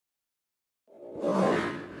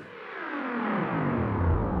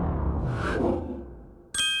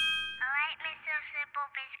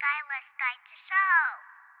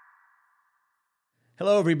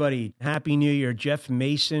Hello, everybody. Happy New Year. Jeff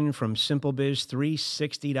Mason from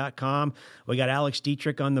SimpleBiz360.com. We got Alex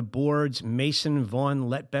Dietrich on the boards, Mason Vaughn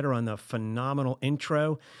Letbetter on the phenomenal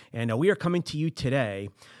intro. And we are coming to you today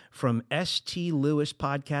from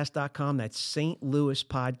stlewispodcast.com. That's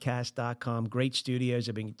stlouispodcast.com. Great studios.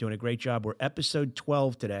 Have been doing a great job. We're episode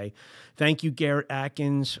 12 today. Thank you, Garrett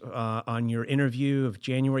Atkins, on your interview of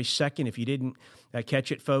January 2nd. If you didn't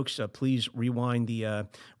catch it, folks, please rewind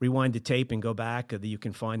the tape and go back. You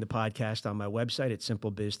can find the podcast on my website at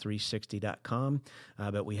simplebiz360.com.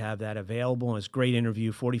 But we have that available. It was a great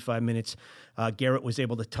interview, 45 minutes. Garrett was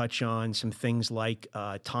able to touch on some things like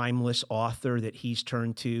timeless author that he's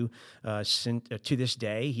turned to this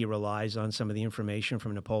day. He relies on some of the information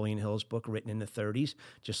from Napoleon Hill's book written in the 30s,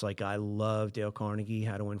 just like I love Dale Carnegie,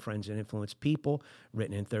 How to Win Friends and Influence People,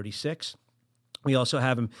 written in 36. We also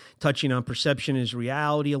have him touching on perception is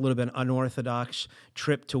reality, a little bit unorthodox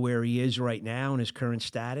trip to where he is right now in his current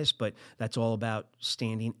status, but that's all about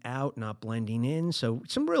standing out, not blending in. So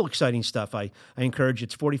some real exciting stuff. I encourage you.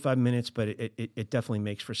 It's 45 minutes, but it definitely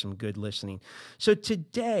makes for some good listening. So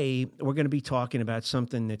today we're going to be talking about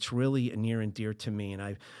something that's really near and dear to me, and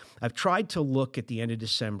I've tried to look at the end of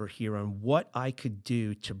December here on what I could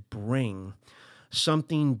do to bring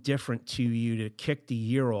something different to you to kick the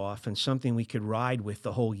year off, and something we could ride with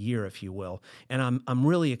the whole year, if you will. And I'm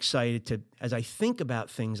really excited to, as I think about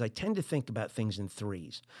things, I tend to think about things in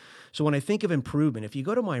threes. So when I think of improvement, if you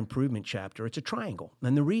go to my improvement chapter, it's a triangle.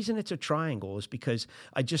 And the reason it's a triangle is because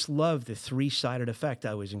I just love the three-sided effect.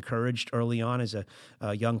 I was encouraged early on as a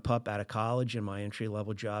young pup out of college in my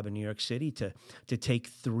entry-level job in New York City to take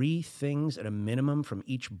three things at a minimum from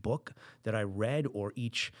each book that I read or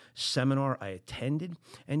each seminar I attended,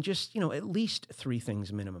 and just, at least three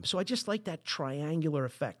things minimum. So I just like that triangular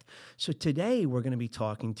effect. So today we're going to be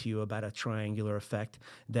talking to you about a triangular effect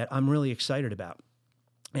that I'm really excited about.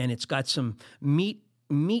 And it's got some meat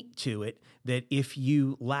to it that if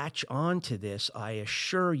you latch on to this, I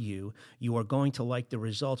assure you, you are going to like the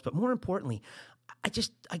results. But more importantly, I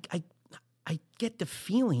get the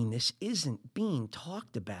feeling this isn't being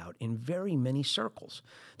talked about in very many circles.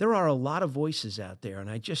 There are a lot of voices out there, and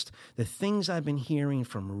the things I've been hearing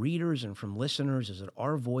from readers and from listeners is that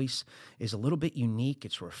our voice is a little bit unique.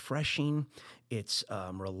 It's refreshing. It's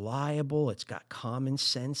reliable. It's got common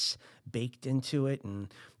sense baked into it.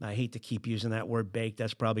 And I hate to keep using that word baked.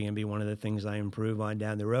 That's probably going to be one of the things I improve on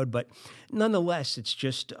down the road. But nonetheless, it's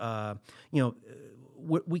just,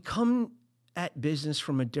 we come at business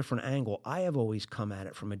from a different angle. I have always come at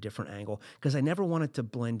it from a different angle because I never wanted to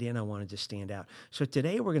blend in. I wanted to stand out. So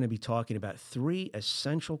today we're going to be talking about three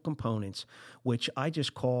essential components, which I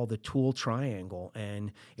just call the tool triangle.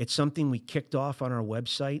 And it's something we kicked off on our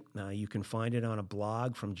website. You can find it on a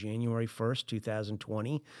blog from January 1st,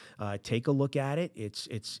 2020. Take a look at it. It's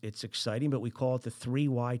exciting, but we call it the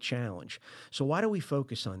 3Y challenge. So why do we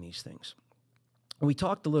focus on these things? We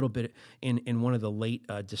talked a little bit in one of the late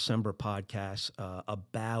December podcasts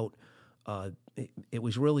about it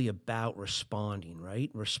was really about responding,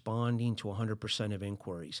 right? Responding to 100% of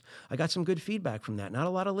inquiries. I got some good feedback from that. Not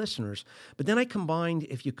a lot of listeners. But then if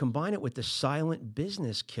you combine it with the Silent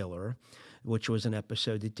Business Killer, which was an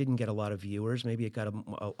episode that didn't get a lot of viewers, maybe it got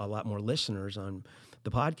a lot more listeners on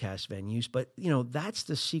the podcast venues. But, that's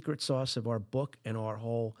the secret sauce of our book and our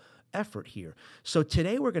whole effort here. So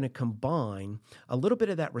today we're going to combine a little bit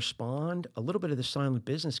of that respond, a little bit of the Silent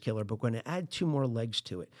Business Killer, but we're going to add two more legs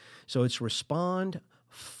to it. So it's respond,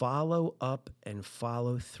 follow up, and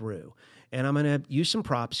follow through. And I'm going to use some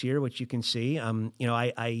props here, which you can see. I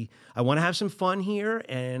want to have some fun here,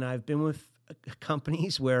 and I've been with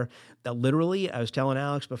companies where literally, I was telling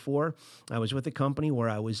Alex before, I was with a company where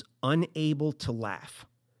I was unable to laugh.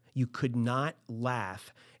 You could not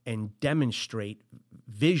laugh and demonstrate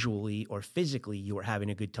visually or physically you were having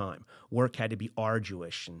a good time. Work had to be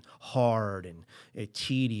arduous and hard and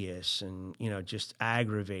tedious and just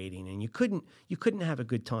aggravating, and you couldn't have a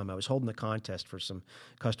good time. I was holding a contest for some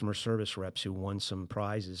customer service reps who won some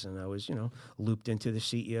prizes, and I was looped into the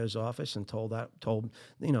CEO's office and told that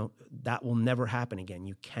will never happen again.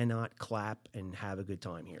 You cannot clap and have a good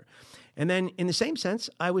time here. And then in the same sense,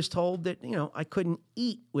 I was told that I couldn't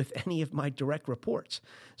eat with any of my direct reports.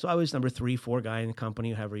 So I was number 3, 4 guy in the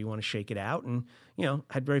company, however you want to shake it out, and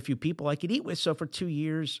had very few people I could eat with. So for 2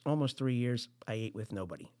 years, almost 3 years, I ate with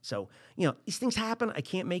nobody. So these things happen. I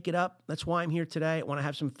can't make it up. That's why I'm here today. I want to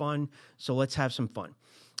have some fun. So let's have some fun.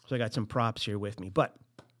 So I got some props here with me. But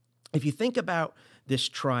if you think about this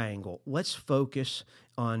triangle, let's focus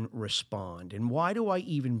on respond. And why do I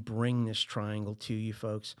even bring this triangle to you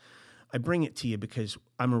folks? I bring it to you because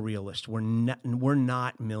I'm a realist. We're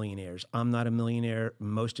not millionaires. I'm not a millionaire.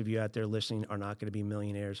 Most of you out there listening are not going to be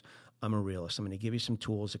millionaires. I'm a realist. I'm going to give you some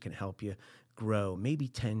tools that can help you grow maybe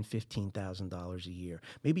 $10,000, $15,000 a year.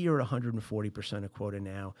 Maybe you're at 140% of quota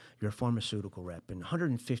now. You're a pharmaceutical rep, and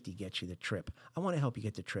 150 gets you the trip. I want to help you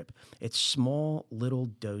get the trip. It's small little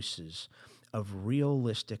doses of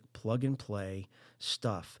realistic plug-and-play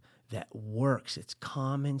stuff that works. It's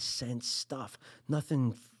common sense stuff.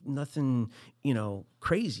 Nothing,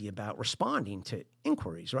 crazy about responding to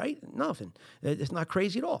inquiries, right? Nothing. It's not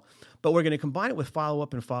crazy at all. But we're going to combine it with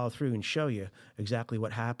follow-up and follow-through and show you exactly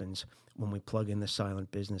what happens when we plug in the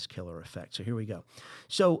silent business killer effect. So here we go.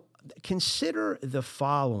 So consider the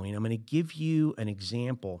following. I'm going to give you an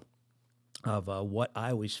example of what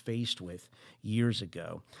I was faced with years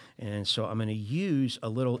ago. And so I'm going to use a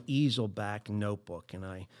little easel back notebook, and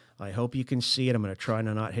I hope you can see it. I'm going to try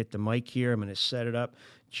to not hit the mic here. I'm going to set it up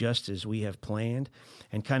just as we have planned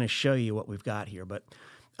and kind of show you what we've got here. But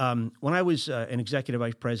when I was an executive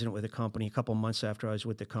vice president with a company, a couple months after I was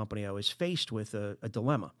with the company, I was faced with a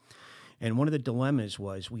dilemma. And one of the dilemmas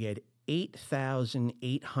was we had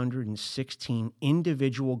 8,816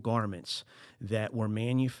 individual garments that were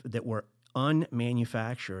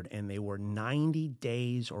unmanufactured, and they were 90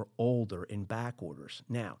 days or older in back orders.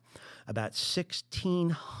 Now, about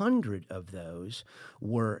 1,600 of those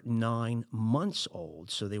were 9 months old,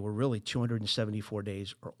 so they were really 274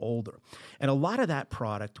 days or older. And a lot of that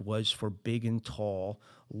product was for big and tall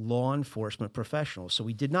law enforcement professionals. So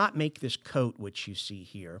we did not make this coat, which you see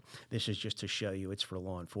here. This is just to show you it's for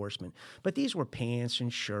law enforcement. But these were pants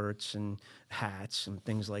and shirts and hats and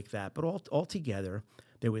things like that. But altogether,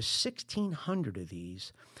 there was 1,600 of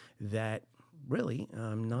these that really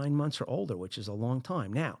 9 months or older, which is a long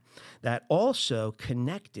time. Now, that also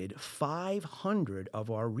connected 500 of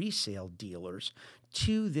our resale dealers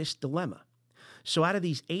to this dilemma. So out of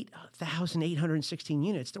these 8,816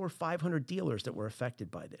 units, there were 500 dealers that were affected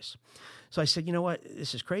by this. So I said, you know what?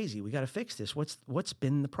 This is crazy. We got to fix this. What's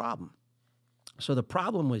been the problem? So the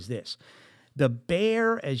problem was this. The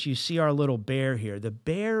Bear, as you see our little Bear here, the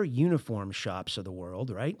Bear uniform shops of the world,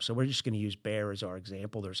 right? So we're just going to use Bear as our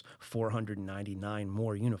example. There's 499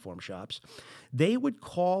 more uniform shops. They would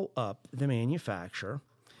call up the manufacturer,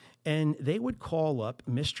 and they would call up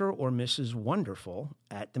Mr. or Mrs. Wonderful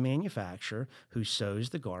at the manufacturer who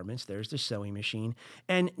sews the garments. There's the sewing machine.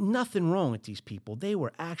 And nothing wrong with these people. They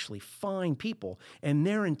were actually fine people, and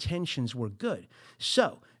their intentions were good.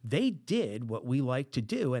 So they did what we like to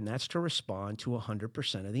do, and that's to respond to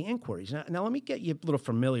 100% of the inquiries. Now let me get you a little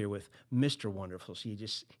familiar with Mr. Wonderful so you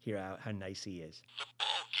just hear how nice he is. The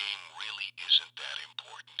ball game really isn't that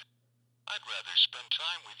important. I'd rather spend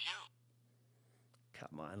time with you.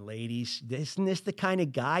 Come on, ladies. Isn't this the kind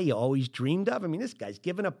of guy you always dreamed of? I mean, this guy's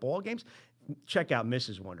giving up ball games. Check out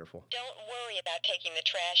Mrs. Wonderful. Don't worry about taking the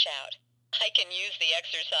trash out. I can use the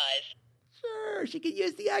exercise. Sure, she could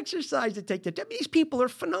use the exercise to take the... These people are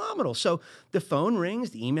phenomenal. So the phone rings,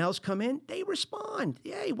 the emails come in, they respond.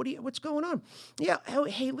 Hey, what's going on? Yeah,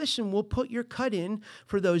 hey, listen, we'll put your cut in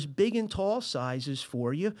for those big and tall sizes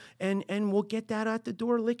for you, and we'll get that out the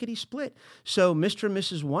door lickety-split. So Mr. and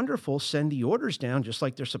Mrs. Wonderful send the orders down just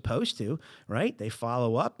like they're supposed to, right? They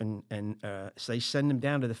follow up, and so they send them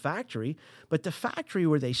down to the factory. But the factory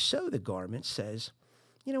where they sew the garment says,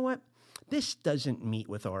 you know what? This doesn't meet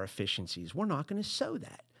with our efficiencies. We're not going to sew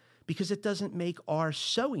that because it doesn't make our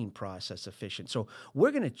sewing process efficient. So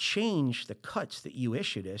we're going to change the cuts that you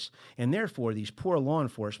issued us, and therefore these poor law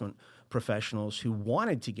enforcement professionals who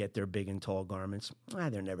wanted to get their big and tall garments,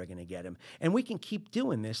 they're never going to get them. And we can keep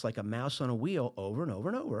doing this like a mouse on a wheel over and over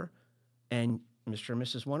and over, and Mr. and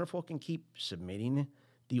Mrs. Wonderful can keep submitting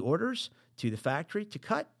the orders to the factory to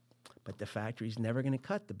cut, but the factory's never going to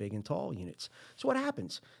cut the big and tall units. So what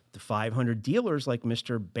happens? The 500 dealers like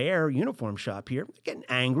Mr. Bear uniform shop here are getting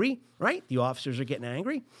angry, right? The officers are getting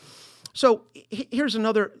angry. So here's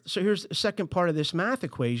the second part of this math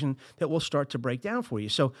equation that we'll start to break down for you.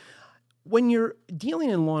 So when you're dealing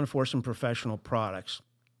in law enforcement professional products,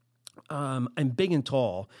 and big and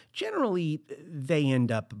tall, generally they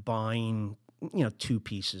end up buying, 2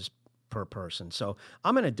 pieces per person. So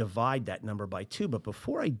I'm going to divide that number by 2. But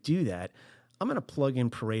before I do that, I'm going to plug in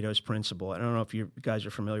Pareto's principle. I don't know if you guys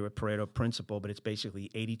are familiar with Pareto principle, but it's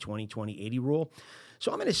basically 80-20, 20-80 rule.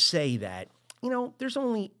 So I'm going to say that, there's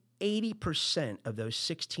only 80% of those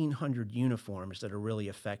 1,600 uniforms that are really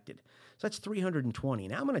affected. So that's 320.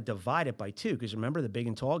 Now I'm going to divide it by 2 because remember the big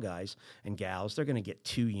and tall guys and gals, they're going to get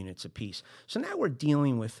 2 units apiece. So now we're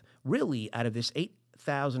dealing with really out of this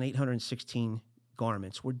 8,816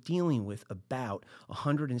 garments, we're dealing with about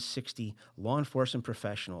 160 law enforcement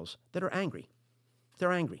professionals that are angry.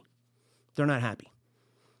 They're angry. They're not happy.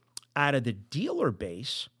 Out of the dealer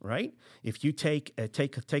base, right? If you take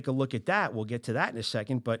a look at that, we'll get to that in a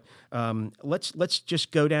second. But let's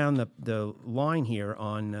just go down the line here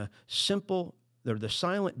on the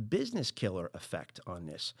silent business killer effect on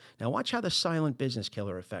this. Now, watch how the silent business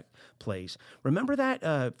killer effect plays. Remember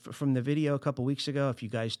that from the video a couple weeks ago? If you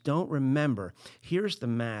guys don't remember, here's the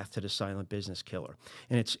math to the silent business killer.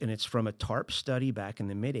 And it's from a TARP study back in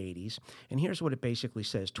the mid-'80s. And here's what it basically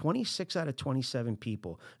says. 26 out of 27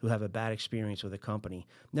 people who have a bad experience with a company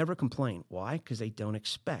never complain. Why? Because they don't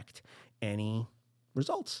expect any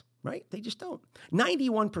results, right? They just don't.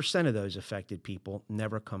 91% of those affected people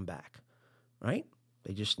never come back. Right?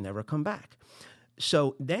 They just never come back.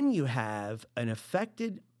 So then you have an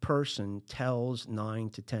affected person tells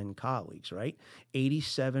 9 to 10 colleagues, right?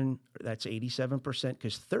 87%,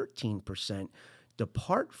 because 13%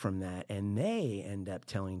 depart from that and they end up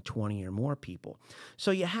telling 20 or more people.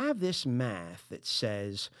 So you have this math that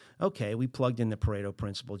says, okay, we plugged in the Pareto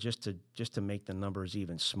principle just to make the numbers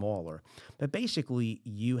even smaller. But basically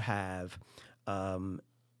you have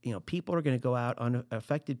people are going to go out,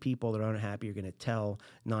 unaffected people that are unhappy are going to tell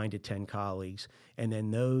 9 to 10 colleagues. And then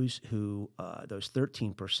those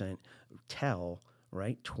 13% tell,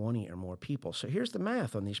 right, 20 or more people. So here's the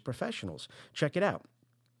math on these professionals. Check it out.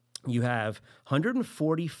 You have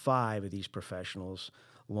 145 of these professionals,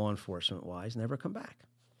 law enforcement-wise, never come back,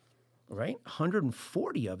 right?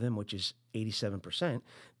 140 of them, which is 87%,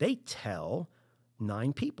 they tell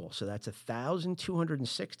 9 people. So that's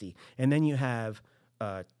 1,260. And then you have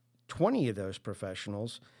 20 of those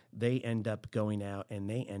professionals, they end up going out and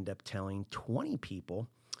they end up telling 20 people,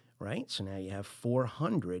 right? So now you have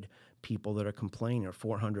 400 people that are complaining or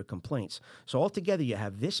 400 complaints. So altogether, you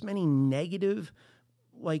have this many negative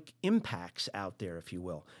impacts out there, if you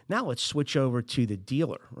will. Now let's switch over to the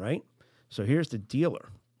dealer, right? So here's the dealer.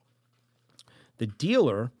 The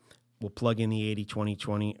dealer will plug in the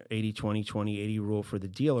 80-20-20, 80-20-20-80 rule for the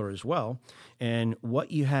dealer as well. And what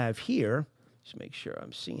you have here, just make sure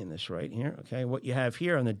I'm seeing this right here. Okay, what you have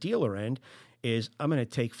here on the dealer end is I'm going to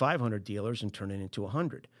take 500 dealers and turn it into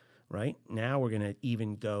 100, right? Now we're going to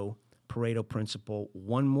even go Pareto principle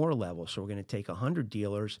one more level. So we're going to take 100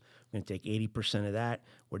 dealers, we're going to take 80% of that.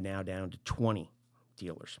 We're now down to 20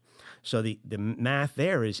 dealers. So the math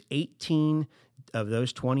there is 18 of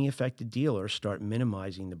those 20 affected dealers start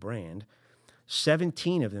minimizing the brand.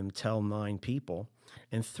 17 of them tell 9 people,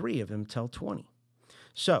 and 3 of them tell 20.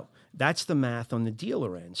 So that's the math on the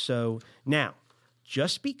dealer end. So now,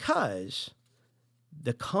 just because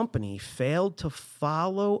the company failed to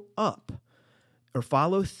follow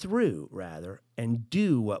through, and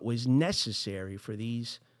do what was necessary for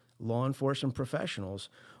these law enforcement professionals,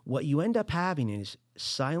 what you end up having is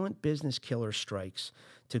silent business killer strikes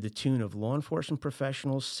to the tune of law enforcement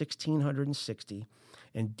professionals 1,660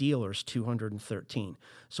 and dealers 213.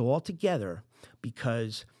 So altogether,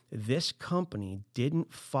 because this company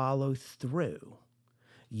didn't follow through,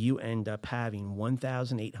 you end up having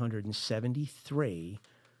 1,873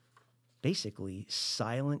 basically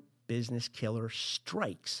silent business killer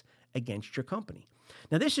strikes against your company.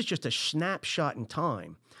 Now, this is just a snapshot in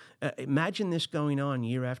time. Imagine this going on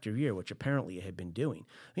year after year, which apparently it had been doing.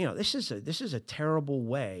 This is a terrible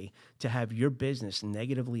way to have your business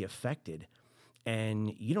negatively affected,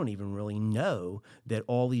 and you don't even really know that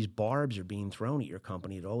all these barbs are being thrown at your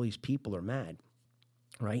company, that all these people are mad,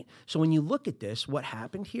 right? So when you look at this, what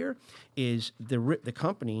happened here is the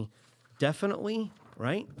company definitely,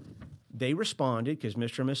 right? They responded because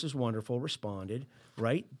Mr. and Mrs. Wonderful responded,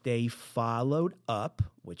 right? They followed up,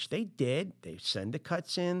 which they did. They send the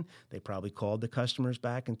cuts in. They probably called the customers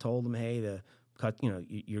back and told them, hey, the cut,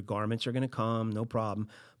 your garments are going to come, no problem.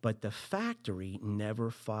 But the factory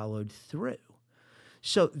never followed through.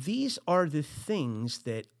 So these are the things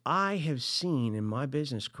that I have seen in my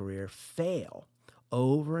business career fail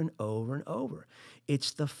over and over and over.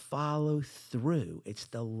 It's the follow through. It's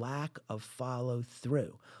the lack of follow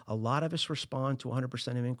through. A lot of us respond to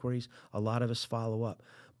 100% of inquiries. A lot of us follow up.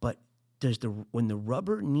 But when the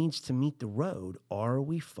rubber needs to meet the road, are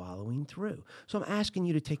we following through? So I'm asking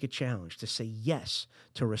you to take a challenge to say yes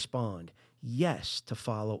to respond, yes to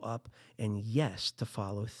follow up, and yes to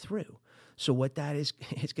follow through. So what that is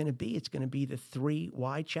going to be, it's going to be the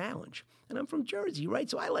 3Y challenge. And I'm from Jersey, right?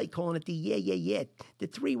 So I like calling it the yeah, the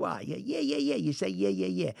 3Y. Yeah. You say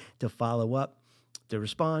yeah, to follow up, to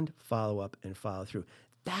respond, follow up, and follow through.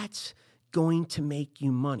 That's going to make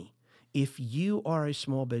you money. If you are a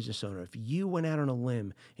small business owner, if you went out on a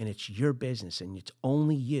limb and it's your business and it's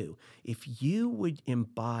only you, if you would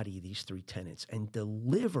embody these 3 tenets and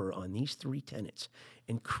deliver on these 3 tenets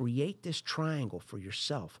and create this triangle for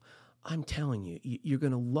yourself, I'm telling you, you're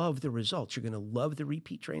going to love the results. You're going to love the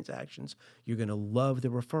repeat transactions. You're going to love the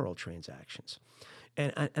referral transactions.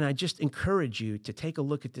 And I just encourage you to take a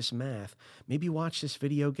look at this math. Maybe watch this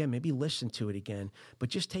video again, maybe listen to it again, but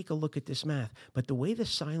just take a look at this math. But the way the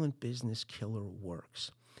silent business killer works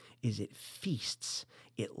is it feasts,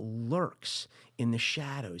 it lurks in the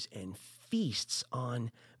shadows and feasts on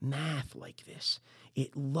math like this.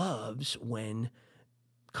 It loves when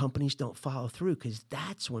companies don't follow through, because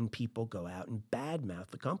that's when people go out and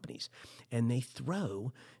badmouth the companies and they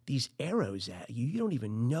throw these arrows at you. You don't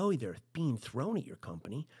even know they're being thrown at your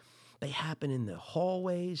company. They happen in the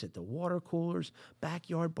hallways, at the water coolers,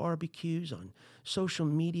 backyard barbecues, on social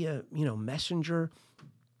media, messenger,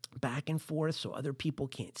 back and forth so other people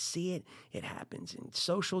can't see it. It happens in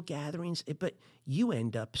social gatherings, but you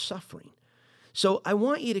end up suffering. So I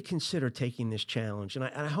want you to consider taking this challenge, and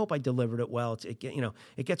I hope I delivered it well.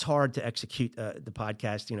 It gets hard to execute the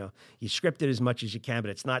podcast. You script it as much as you can, but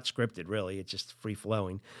it's not scripted really. It's just free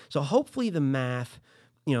flowing. So hopefully the math,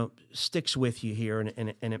 sticks with you here,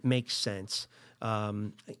 and it makes sense.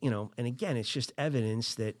 And again, it's just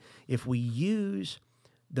evidence that if we use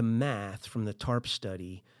the math from the TARP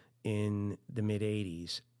study in the mid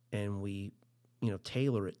 '80s and we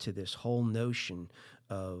tailor it to this whole notion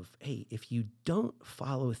of, hey, if you don't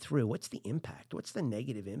follow through, what's the impact? What's the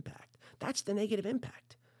negative impact? That's the negative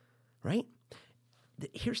impact, right?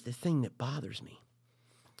 Here's the thing that bothers me.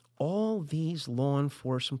 All these law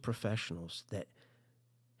enforcement professionals that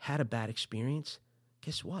had a bad experience,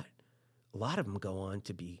 guess what? A lot of them go on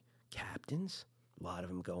to be captains. A lot of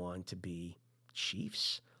them go on to be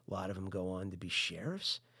chiefs. A lot of them go on to be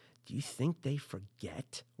sheriffs. Do you think they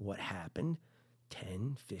forget what happened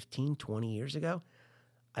 10, 15, 20 years ago?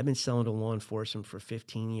 I've been selling to law enforcement for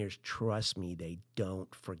 15 years. Trust me, they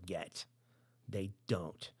don't forget. They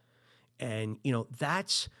don't. And,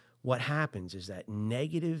 that's what happens, is that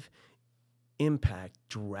negative impact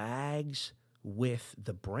drags with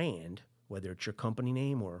the brand, whether it's your company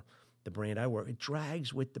name or the brand I work, it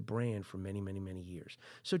drags with the brand for many, many, many years.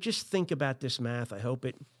 So just think about this math. I hope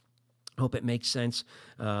it makes sense,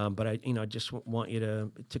 but I just want you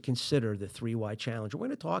to consider the 3Y challenge. We're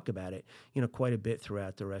going to talk about it, quite a bit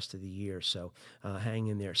throughout the rest of the year. So hang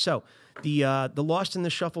in there. So the Lost in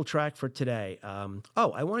the Shuffle track for today.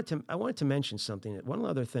 I wanted to mention something. One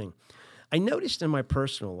other thing. I noticed in my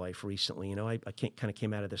personal life recently, I kind of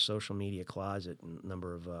came out of the social media closet a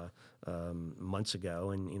number of months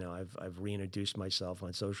ago, and I've reintroduced myself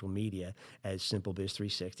on social media as Simple Biz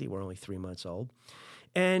 360. We're only 3 months old.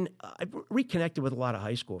 And I've reconnected with a lot of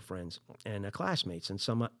high school friends and classmates, and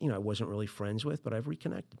some, I wasn't really friends with, but I've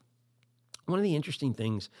reconnected. One of the interesting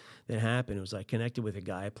things that happened was I connected with a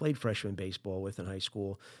guy I played freshman baseball with in high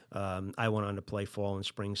school. I went on to play fall and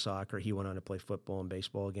spring soccer. He went on to play football and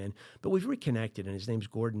baseball again. But we've reconnected, and his name's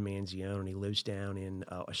Gordon Manzione, and he lives down in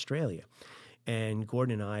Australia. And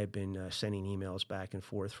Gordon and I have been sending emails back and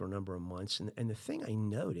forth for a number of months. And the thing I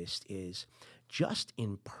noticed is just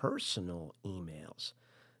in personal emails,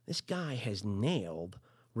 this guy has nailed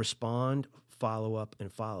respond, follow up,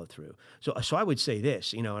 and follow through. So I would say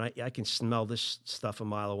this, and I can smell this stuff a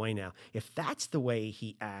mile away now. If that's the way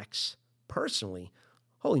he acts personally,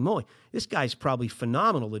 holy moly, this guy's probably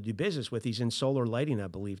phenomenal to do business with. He's in solar lighting, I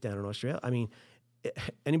believe, down in Australia. I mean,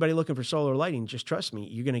 anybody looking for solar lighting, just trust me,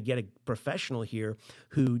 you're going to get a professional here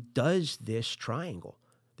who does this triangle,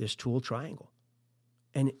 this tool triangle.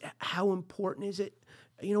 And how important is it?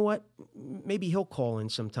 You know what? Maybe he'll call in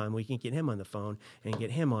sometime. We can get him on the phone and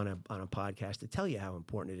get him on a podcast to tell you how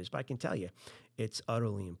important it is. But I can tell you, it's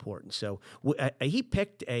utterly important. So he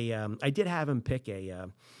picked I did have him pick a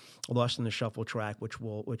Lost in the Shuffle track, which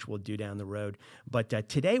we'll do down the road. But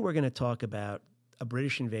today we're going to talk about a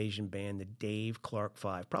British Invasion band, the Dave Clark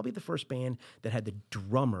Five, probably the first band that had the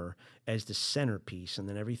drummer as the centerpiece, and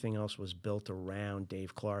then everything else was built around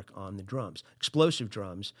Dave Clark on the drums. Explosive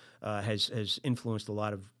drums has influenced a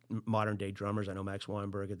lot of modern day drummers. I know Max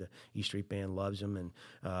Weinberg of the E Street Band loves him,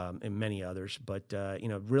 and many others. But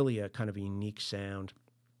really a kind of a unique sound.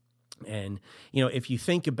 And, if you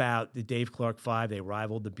think about the Dave Clark Five, they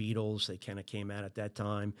rivaled the Beatles. They kind of came out at that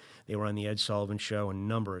time. They were on the Ed Sullivan Show a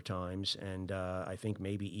number of times, and I think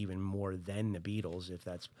maybe even more than the Beatles, if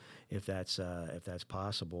that's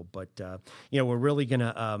possible. But we're really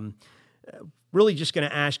gonna really just going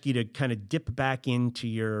to ask you to kind of dip back into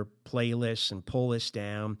your playlists and pull this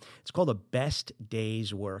down. It's called A Best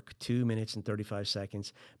Day's Work, 2 minutes and 35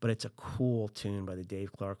 seconds, but it's a cool tune by the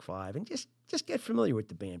Dave Clark Five. And just get familiar with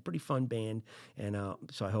the band. Pretty fun band, and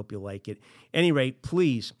so I hope you like it. Any rate,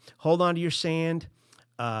 please hold on to your sand.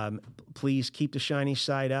 Please keep the shiny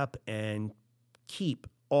side up and keep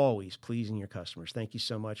always pleasing your customers. Thank you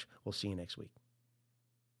so much. We'll see you next week.